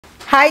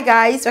Hi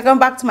guys, welcome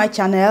back to my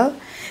channel.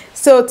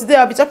 So today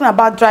I'll be talking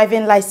about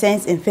driving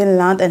license in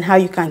Finland and how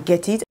you can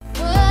get it.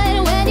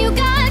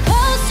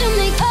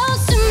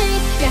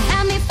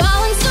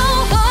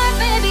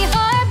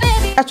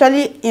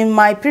 Actually, in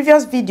my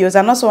previous videos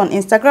and also on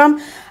Instagram,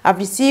 I've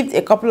received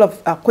a couple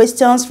of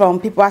questions from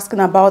people asking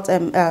about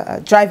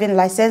driving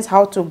license,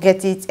 how to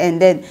get it, and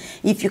then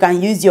if you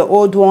can use your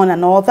old one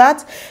and all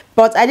that.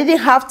 But I didn't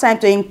have time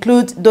to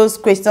include those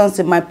questions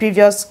in my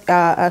previous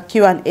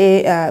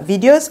Q&A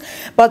videos.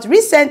 But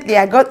recently,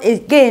 I got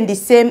again the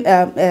same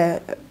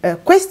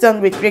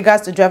question with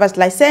regards to driver's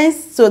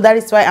license, so that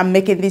is why I'm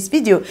making this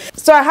video.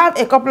 So I have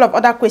a couple of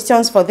other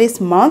questions for this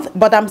month,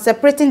 but I'm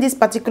separating this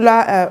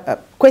particular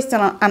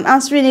question and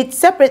answering it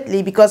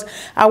separately because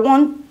I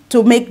want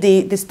to make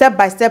the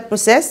step-by-step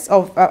process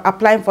of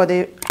applying for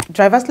the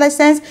driver's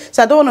license,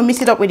 so I don't want to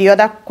mix it up with the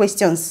other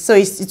questions, so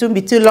it won't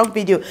be too long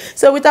video.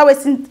 So without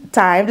wasting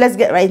time, let's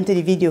get right into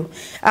the video.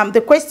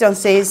 The question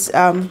says,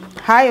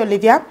 hi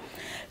Olivia,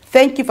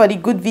 thank you for the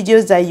good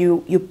videos that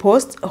you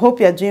post. Hope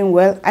you're doing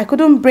well. I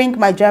couldn't bring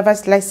my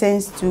driver's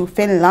license to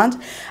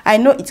Finland. I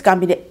know it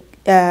can be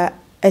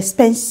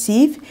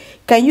expensive.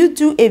 Can you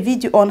do a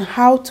video on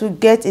how to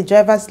get a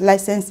driver's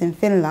license in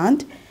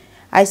Finland?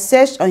 I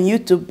searched on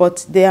YouTube,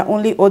 but there are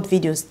only old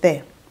videos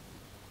there.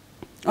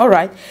 All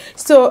right.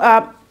 So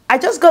I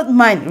just got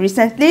mine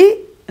recently.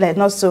 Like,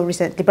 not so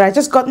recently, but I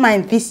just got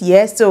mine this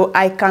year, so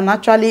I can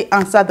actually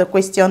answer the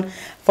question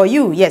for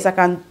you. Yes, I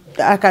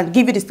can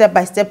give you the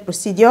step-by-step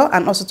procedure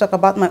and also talk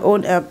about my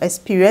own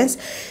experience.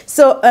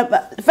 So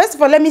first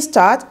of all, let me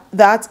start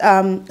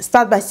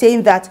by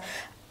saying that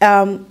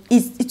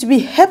it will be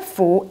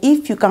helpful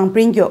if you can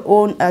bring your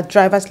own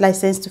driver's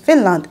license to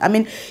Finland. I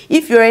mean,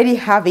 if you already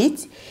have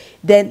it,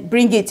 then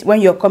bring it when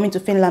you're coming to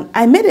Finland.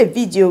 I made a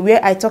video where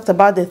I talked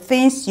about the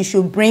things you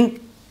should bring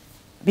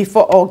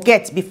before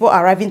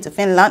arriving to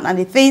Finland, and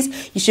the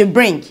things you should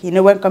bring, you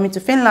know, when coming to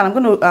Finland. I'm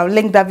going to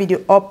link that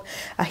video up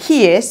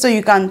here so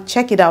you can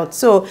check it out.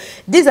 So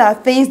these are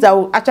things that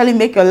will actually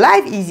make your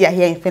life easier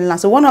here in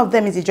Finland. So one of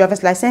them is the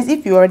driver's license.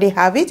 If you already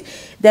have it,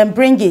 then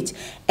bring it.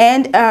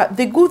 And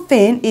the good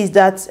thing is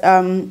that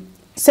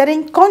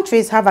certain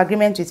countries have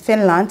agreement with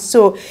Finland,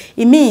 so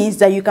it means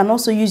that you can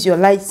also use your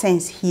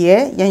license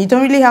here, and you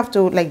don't really have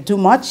to like do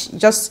much.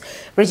 Just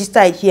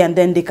register it here and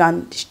then they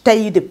can tell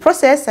you the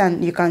process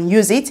and you can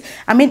use it.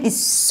 I mean, it's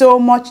so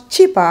much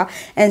cheaper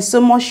and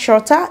so much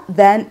shorter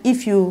than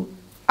if you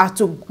are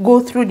to go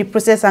through the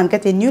process and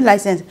get a new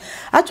license.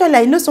 Actually,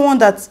 I know someone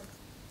that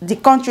the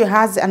country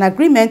has an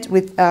agreement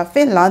with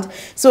Finland,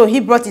 so he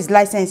brought his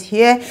license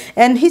here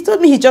and he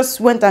told me he just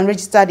went and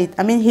registered it.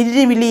 I mean, he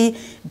didn't really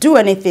do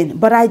anything,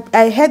 but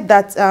I heard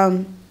that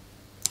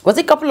was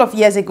a couple of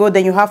years ago,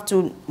 then you have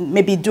to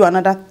maybe do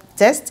another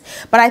test,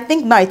 but I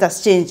think now it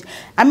has changed.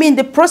 I mean,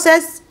 the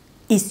process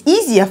is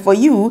easier for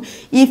you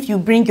if you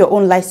bring your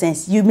own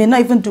license. You may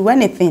not even do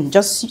anything,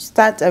 just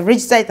start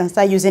register it and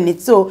start using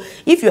it. So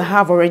if you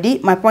have already,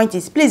 my point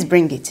is please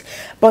bring it.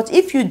 But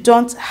if you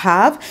don't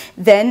have,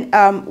 then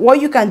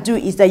what you can do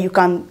is that you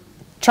can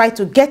try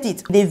to get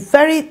it. The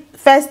very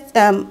first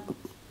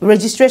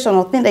registration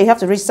or thing that you have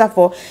to register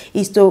for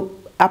is to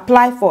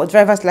apply for a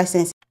driver's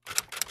license.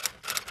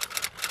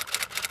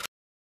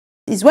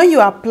 Is when you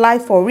apply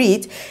for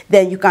it,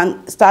 then you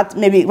can start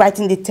maybe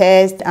writing the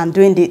test and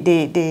doing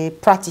the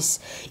practice,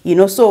 you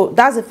know. So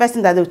that's the first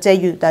thing that they'll tell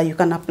you, that you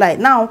can apply.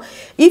 Now,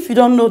 if you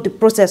don't know the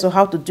process or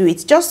how to do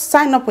it, just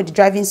sign up with the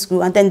driving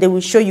school and then they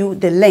will show you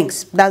the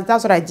links. That's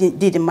what I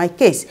did in my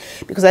case,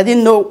 because I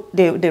didn't know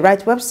the right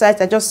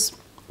website. I just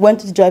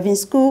went to the driving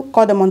school,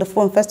 called them on the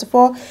phone first of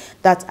all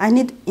that I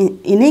need in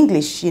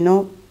English, you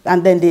know,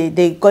 and then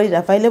they got it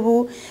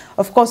available.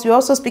 Of course, we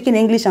also speak in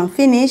English and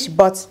Finnish,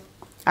 but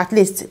at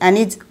least I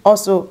need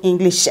also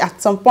English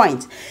at some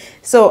point.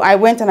 So I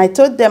went and I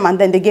told them, and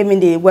then they gave me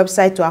the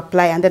website to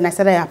apply, and then I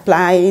started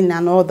applying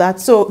and all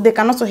that. So they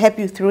can also help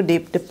you through the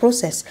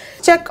process.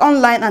 Check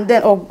online and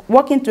then, or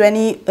walk into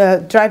any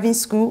driving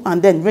school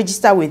and then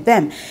register with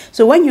them.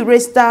 So when you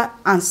register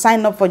and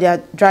sign up for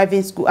their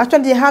driving school,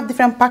 actually they have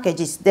different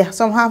packages.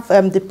 Some have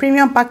the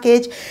premium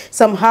package,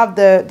 some have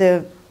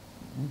the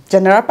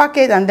general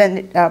package,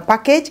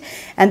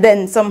 and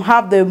then some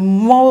have the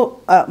more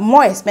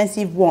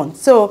expensive one.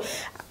 So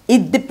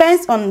it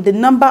depends on the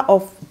number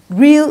of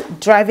real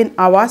driving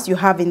hours you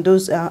have in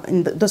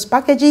those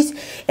packages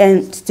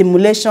and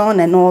stimulation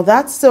and all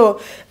that. So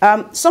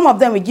some of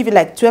them will give you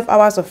like 12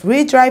 hours of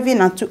real driving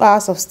and 2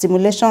 hours of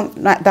stimulation,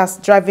 that's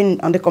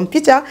driving on the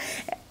computer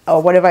or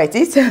whatever it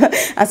is.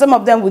 And some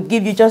of them would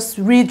give you just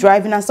real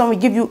driving, and some will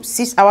give you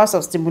 6 hours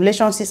of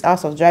stimulation, 6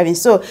 hours of driving.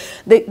 So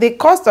the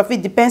cost of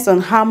it depends on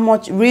how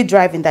much real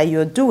driving that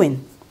you're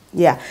doing.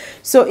 Yeah,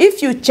 so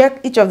if you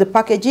check each of the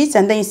packages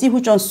and then you see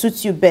which one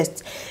suits you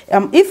best,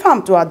 if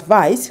I'm to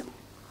advise,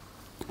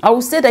 I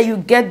would say that you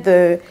get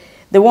the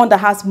one that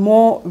has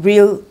more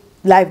real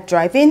life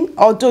driving,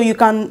 although you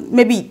can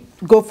maybe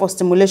go for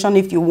stimulation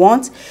if you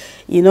want.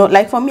 You know,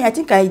 like for me, I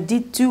think I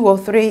did 2 or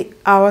 3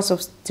 hours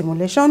of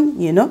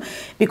stimulation, you know,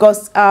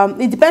 because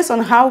it depends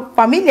on how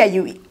familiar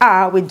you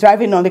are with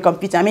driving on the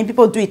computer. I mean,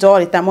 people do it all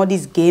the time, all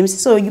these games,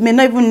 so you may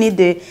not even need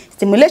the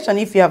stimulation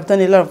if you have done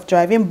a lot of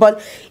driving,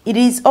 but it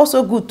is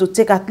also good to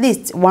take at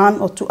least 1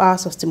 or 2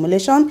 hours of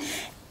stimulation.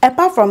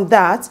 Apart from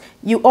that,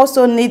 you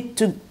also need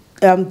to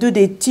do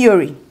the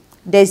theory.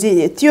 There's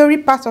a theory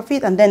part of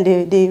it, and then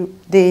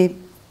the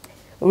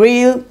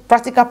real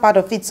practical part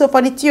of it. So for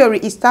the theory,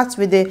 it starts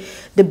with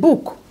the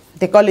book.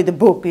 They call it the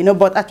book, you know,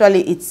 but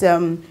actually it's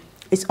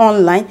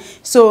online.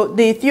 So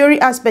the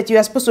theory aspect, you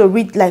are supposed to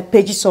read like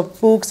pages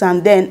of books,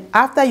 and then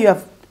after you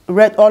have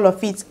read all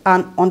of it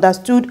and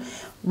understood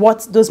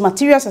what those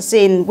materials are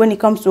saying when it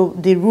comes to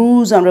the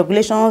rules and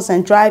regulations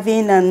and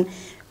driving and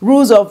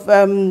rules of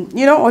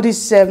you know, all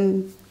this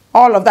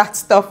all of that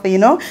stuff, you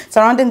know,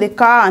 surrounding the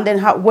car, and then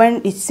how,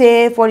 when it's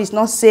safe, what is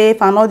not safe,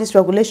 and all these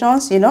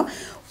regulations, you know,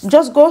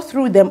 just go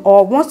through them.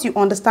 Or once you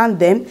understand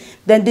them,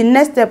 then the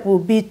next step will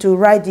be to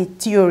write the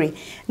theory.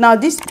 Now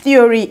this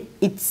theory,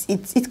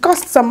 it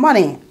costs some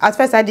money. At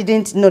first I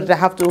didn't know that I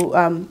have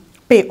to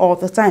pay all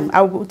the time.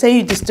 I will tell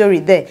you the story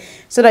there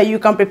so that you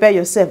can prepare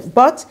yourself.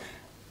 But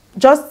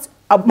just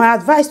my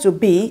advice would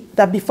be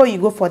that before you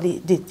go for the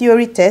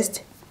theory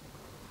test,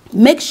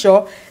 make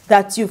sure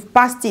that you've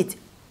passed it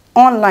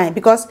online,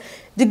 because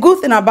the good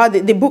thing about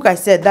the book, I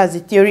said that's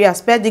the theory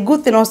aspect. The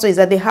good thing also is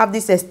that they have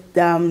this test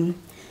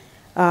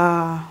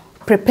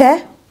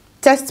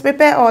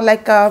prepare, or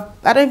like I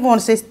don't even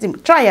want to say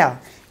trial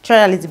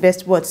is the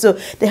best word. So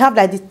they have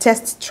like the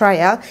test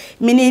trial,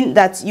 meaning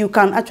that you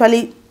can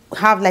actually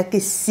have like a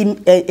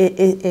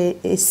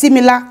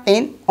similar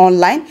thing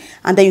online,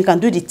 and then you can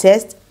do the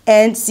test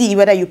and see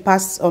whether you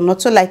pass or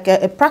not. So like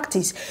a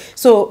practice.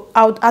 So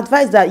I would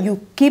advise that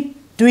you keep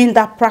doing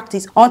that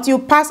practice until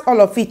you pass all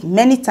of it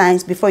many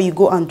times before you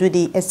go and do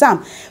the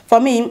exam. For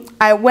me,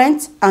 I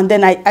went and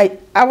then I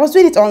was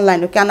doing it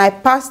online, okay, and I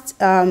passed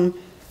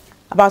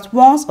about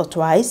once or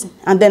twice,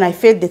 and then I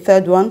failed the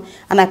third one,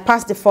 and I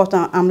passed the fourth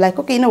one. I'm like,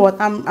 okay, you know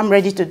what, I'm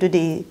ready to do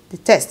the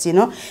test, you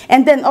know.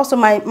 And then also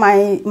my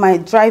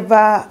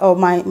driver, or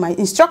my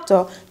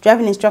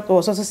driving instructor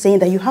was also saying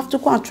that you have to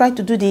go and try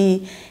to do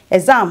the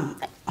exam.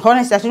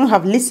 Honestly, I shouldn't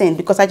have listened,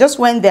 because I just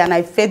went there and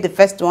I failed the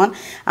first one.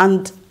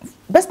 And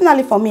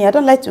personally for me, I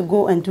don't like to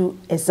go and do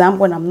exam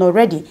when I'm not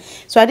ready.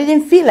 So I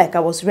didn't feel like I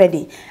was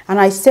ready. And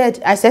I said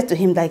to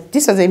him, like,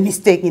 this was a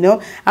mistake, you know,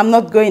 I'm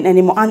not going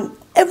anymore. And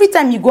every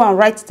time you go and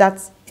write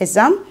that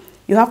exam,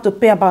 you have to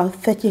pay about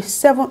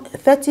 37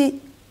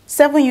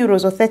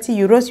 euros or 30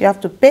 euros. You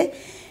have to pay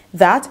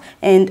that.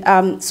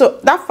 And so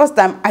that first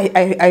time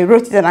I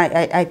wrote it and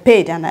I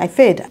paid and I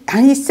failed.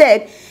 And he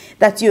said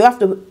that you have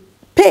to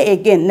pay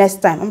again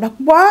next time. I'm like,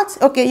 what?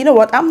 Okay, you know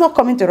what, I'm not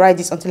coming to write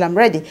this until I'm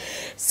ready.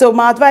 So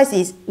my advice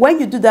is,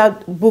 when you do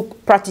that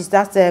book practice,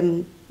 that's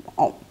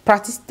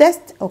practice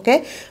test,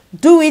 okay,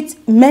 do it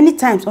many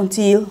times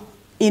until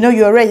you know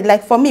you're ready.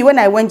 Like for me, when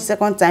I went the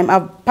second time,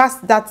 I've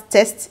passed that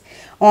test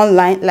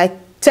online like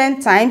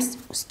 10 times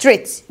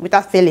straight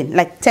without failing,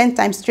 like 10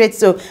 times straight.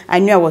 So I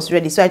knew I was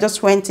ready. So I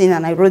just went in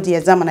and I wrote the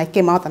exam and I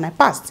came out and I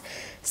passed.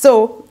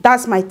 So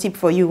that's my tip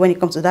for you when it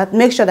comes to that.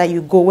 Make sure that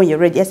you go when you're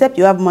ready, except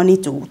you have money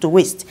to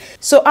waste.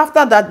 So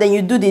after that, then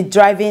you do the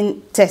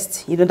driving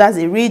test. You know, that's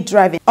a real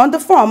driving. On the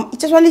form,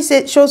 it actually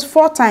shows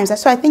 4 times.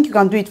 So I think you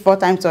can do it 4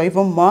 times or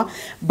even more.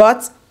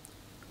 But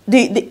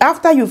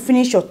after you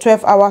finish your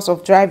 12 hours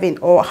of driving,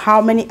 or how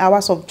many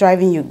hours of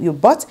driving you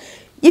bought,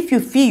 if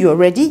you feel you're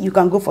ready, you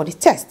can go for the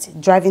test,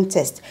 driving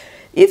test.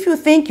 If you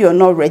think you're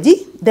not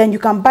ready, then you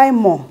can buy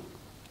more.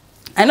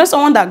 I know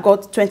someone that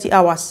got 20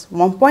 hours at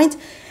one point.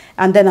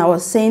 And then I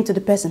was saying to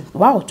the person,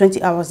 wow,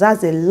 20 hours,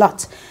 that's a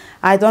lot.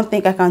 I don't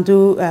think I can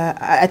do,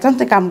 I don't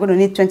think I'm going to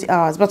need 20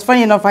 hours. But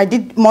funny enough, I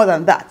did more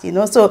than that, you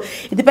know. So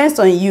it depends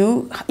on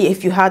you,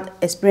 if you had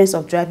experience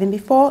of driving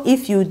before.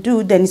 If you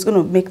do, then it's going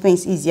to make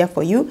things easier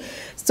for you.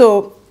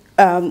 So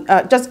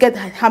just get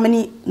how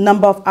many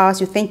number of hours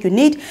you think you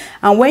need.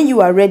 And when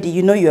you are ready,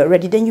 you know you are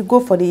ready, then you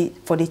go for the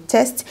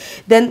test.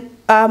 Then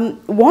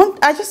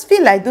I just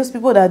feel like those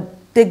people that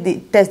take the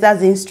test, as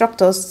the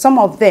instructors, some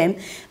of them,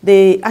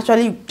 they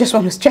actually just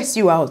want to stress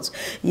you out,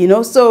 you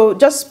know. So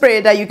just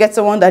pray that you get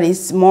someone that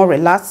is more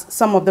relaxed.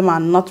 Some of them are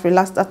not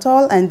relaxed at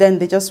all, and then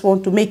they just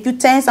want to make you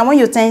tense, and when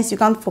you're tense, you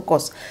can't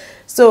focus.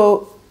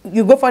 So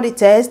you go for the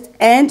test,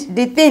 and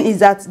the thing is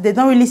that they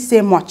don't really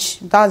say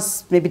much.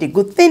 That's maybe the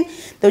good thing.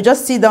 They'll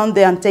just sit down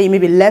there and tell you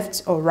maybe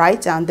left or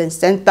right, and then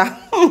center,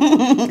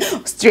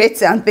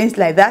 straight, and things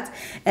like that.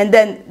 And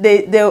then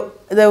they'll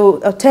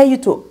tell you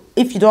to,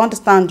 if you don't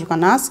understand, you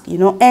can ask, you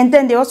know. And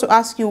then they also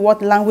ask you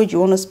what language you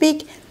want to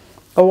speak,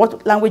 or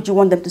what language you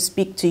want them to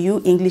speak to you,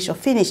 English or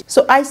Finnish.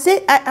 So I'll say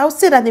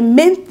that the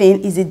main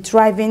thing is the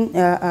driving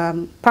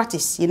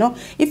practice, you know.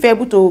 If you're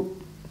able to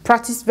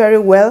practice very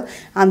well,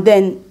 and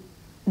then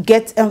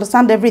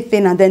understand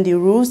everything, and then the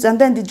rules, and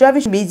then the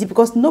driving should be easy,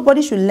 because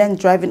nobody should learn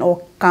driving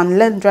or can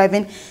learn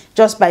driving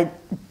just by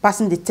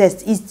passing the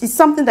test. It's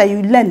something that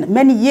you learn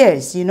many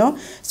years, you know.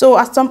 So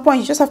at some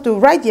point you just have to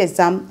write the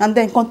exam and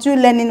then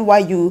continue learning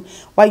while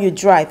you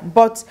drive.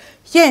 But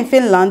here in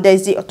Finland, there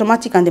is the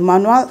automatic and the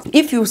manual.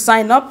 If you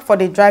sign up for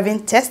the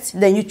driving test,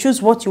 then you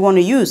choose what you want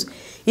to use.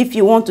 If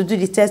you want to do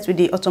the test with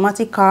the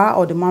automatic car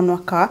or the manual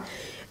car,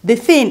 the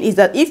thing is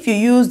that if you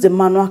use the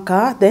manual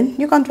car, then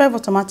you can drive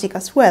automatic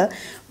as well.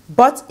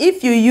 But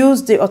if you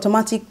use the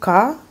automatic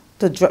car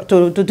to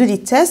do the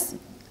test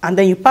and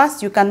then you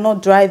pass, you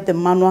cannot drive the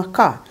manual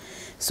car.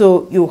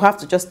 So you have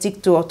to just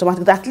stick to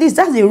automatic. At least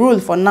that's the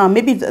rule for now.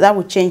 Maybe that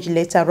will change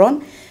later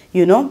on,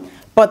 you know.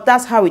 But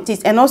that's how it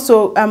is. And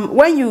also,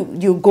 when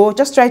you go,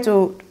 just try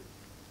to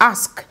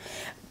ask.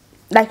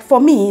 Like for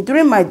me,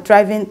 during my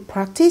driving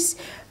practice,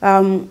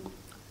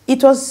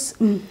 it was...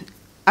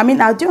 I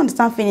mean, I do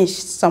understand Finnish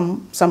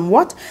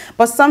somewhat,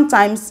 but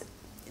sometimes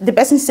the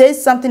person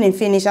says something in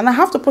Finnish and I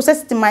have to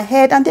process it in my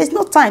head, and there's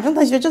no time.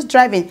 Sometimes you're just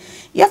driving.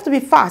 You have to be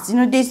fast. You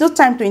know, there's no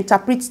time to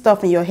interpret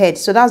stuff in your head.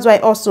 So that's why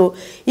also,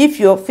 if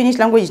your Finnish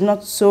language is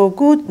not so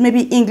good,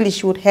 maybe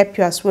English would help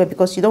you as well,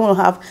 because you don't want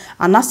to have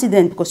an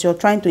accident because you're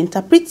trying to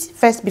interpret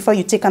first before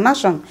you take an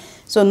action.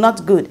 So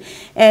not good.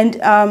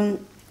 And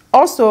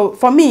also,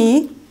 for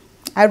me,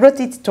 I wrote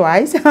it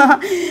twice.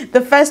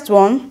 The first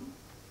one,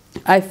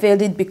 I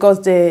failed it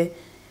because the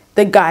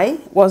guy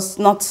was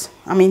not,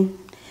 I mean,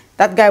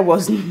 that guy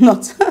was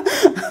not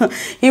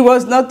he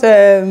was not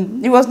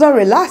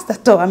relaxed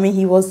at all. I mean,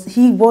 he was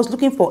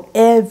looking for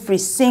every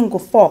single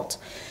fault.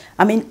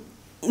 I mean,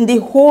 in the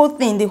whole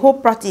thing, the whole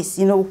practice,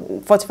 you know,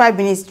 45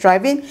 minutes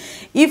driving,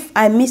 if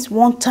I miss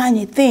one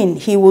tiny thing,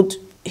 he would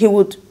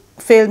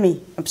fail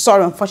me. I'm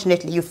sorry,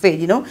 unfortunately you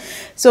failed, you know.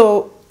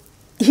 So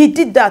he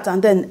did that,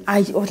 and then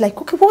I was like,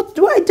 okay, what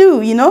do I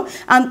do, you know?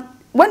 And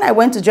when I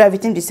went to drive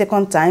with him the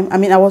second time, I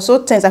mean, I was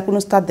so tense I couldn't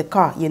start the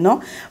car, you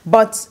know.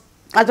 But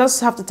I just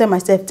have to tell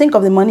myself, think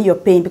of the money you're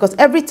paying, because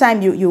every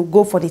time you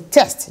go for the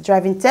test,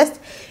 driving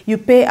test, you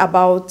pay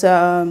about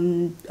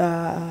 90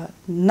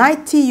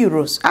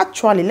 euros.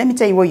 Actually, let me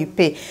tell you what you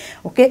pay.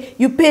 Okay,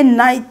 you pay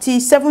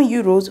 97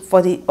 euros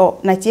for the, or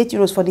 98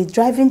 euros for the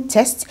driving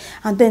test,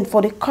 and then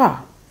for the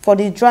car. For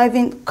the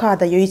driving car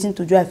that you're using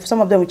to drive,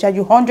 some of them will charge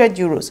you 100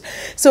 euros.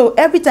 So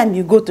every time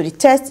you go to the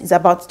test, it's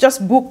about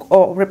just book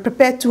or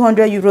prepare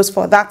 200 euros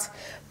for that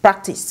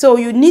practice. So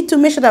you need to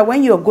make sure that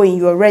when you're going,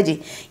 you're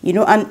ready, you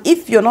know. And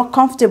if you're not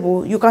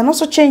comfortable, you can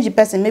also change the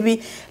person.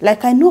 Maybe,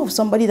 like I know of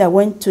somebody that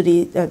went to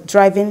the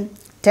driving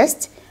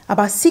test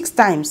about 6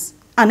 times,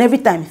 and every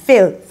time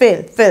fail.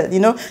 You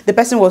know, the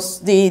person was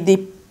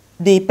the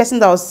person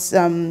that was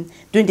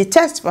doing the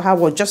test for her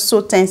was just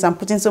so tense and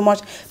putting so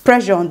much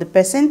pressure on the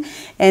person.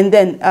 And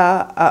then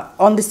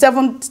on the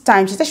 7th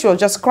time, she said she was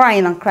just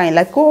crying and crying,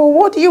 like, oh,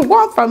 what do you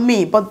want from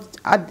me? But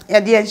at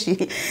the end,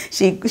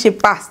 she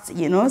passed,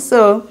 you know.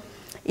 So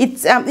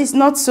it's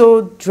not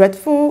so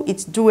dreadful.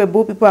 It's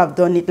doable. People have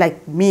done it,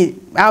 like me.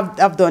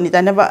 I've done it.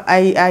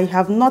 I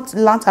have not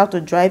learned how to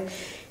drive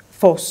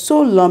for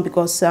so long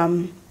because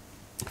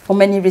for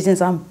many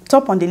reasons. I'm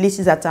top on the list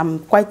is that I'm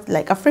quite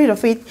like afraid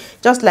of it.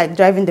 Just like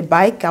driving the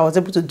bike, I was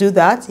able to do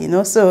that, you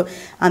know. So,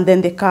 and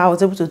then the car, I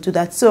was able to do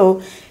that.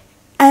 So,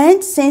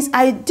 and since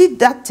I did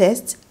that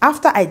test,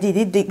 after I did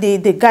it,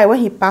 the guy, when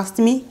he passed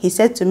me, he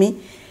said to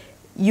me,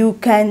 you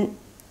can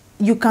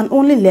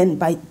only learn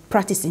by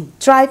practicing.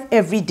 Drive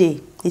every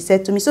day, he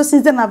said to me. So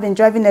since then, I've been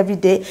driving every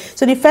day.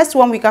 So the first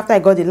 1 week after I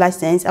got the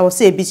license, I was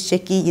still a bit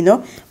shaky, you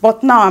know.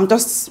 But now I'm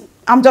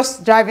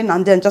just driving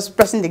and then just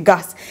pressing the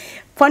gas.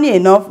 Funny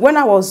enough, when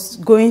I was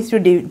going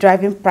through the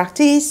driving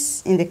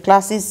practice in the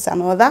classes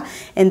and all that,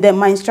 and then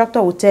my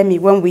instructor would tell me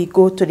when we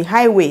go to the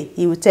highway,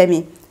 he would tell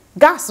me,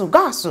 gas,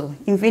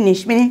 in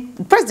Finnish, meaning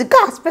press the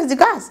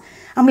gas.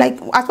 I'm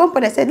like, at one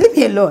point I said, leave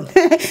me alone.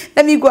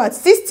 Let me go at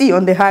 60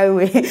 on the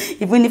highway,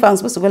 even if I'm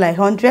supposed to go like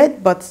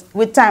 100. But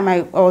with time,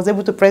 I was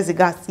able to press the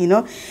gas, you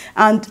know.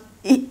 And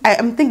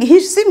I'm thinking, he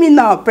should see me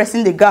now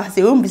pressing the gas.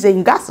 He won't be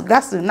saying gas.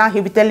 Now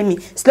he'll be telling me,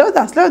 slow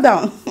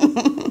down.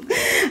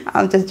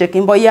 I'm just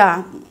joking. But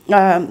yeah,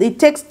 it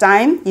takes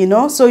time, you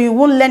know. So you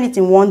won't learn it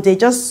in one day.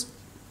 Just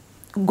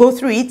go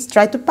through it,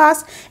 try to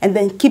pass, and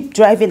then keep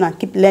driving and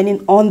keep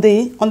learning on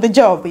the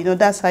job. You know,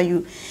 that's how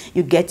you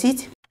get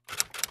it.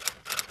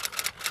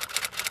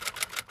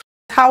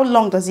 How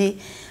long does it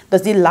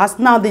last?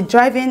 Now the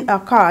driving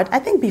card, I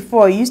think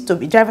before it used to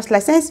be driver's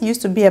license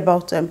used to be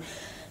about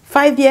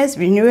 5 years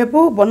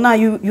renewable, but now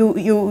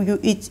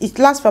it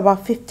lasts for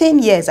about 15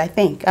 years, I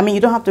think. I mean,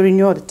 you don't have to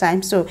renew all the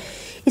time. So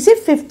is it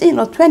 15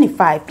 or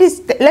 25?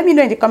 Please let me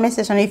know in the comment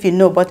section if you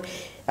know. But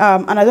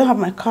and I don't have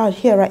my card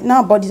here right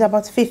now, but it's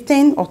about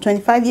 15 or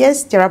 25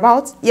 years,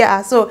 thereabouts.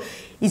 Yeah, so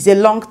it's a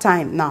long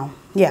time now.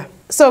 Yeah.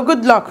 So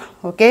good luck.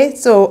 Okay,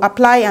 so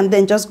apply and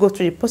then just go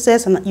through the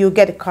process and you'll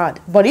get a card.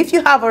 But if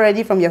you have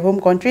already from your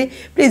home country,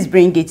 please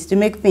bring it to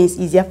make things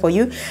easier for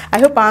you. I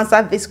hope I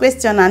answered this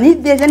question, and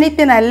if there's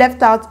anything I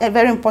left out, a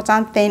very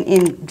important thing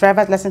in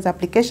driver's license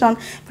application,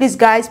 please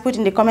guys put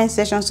in the comment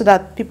section so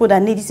that people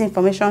that need this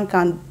information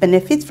can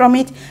benefit from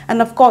it. And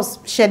of course,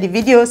 share the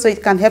video so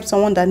it can help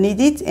someone that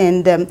needs it.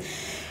 And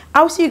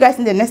I'll see you guys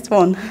in the next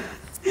one.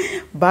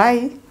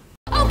 Bye.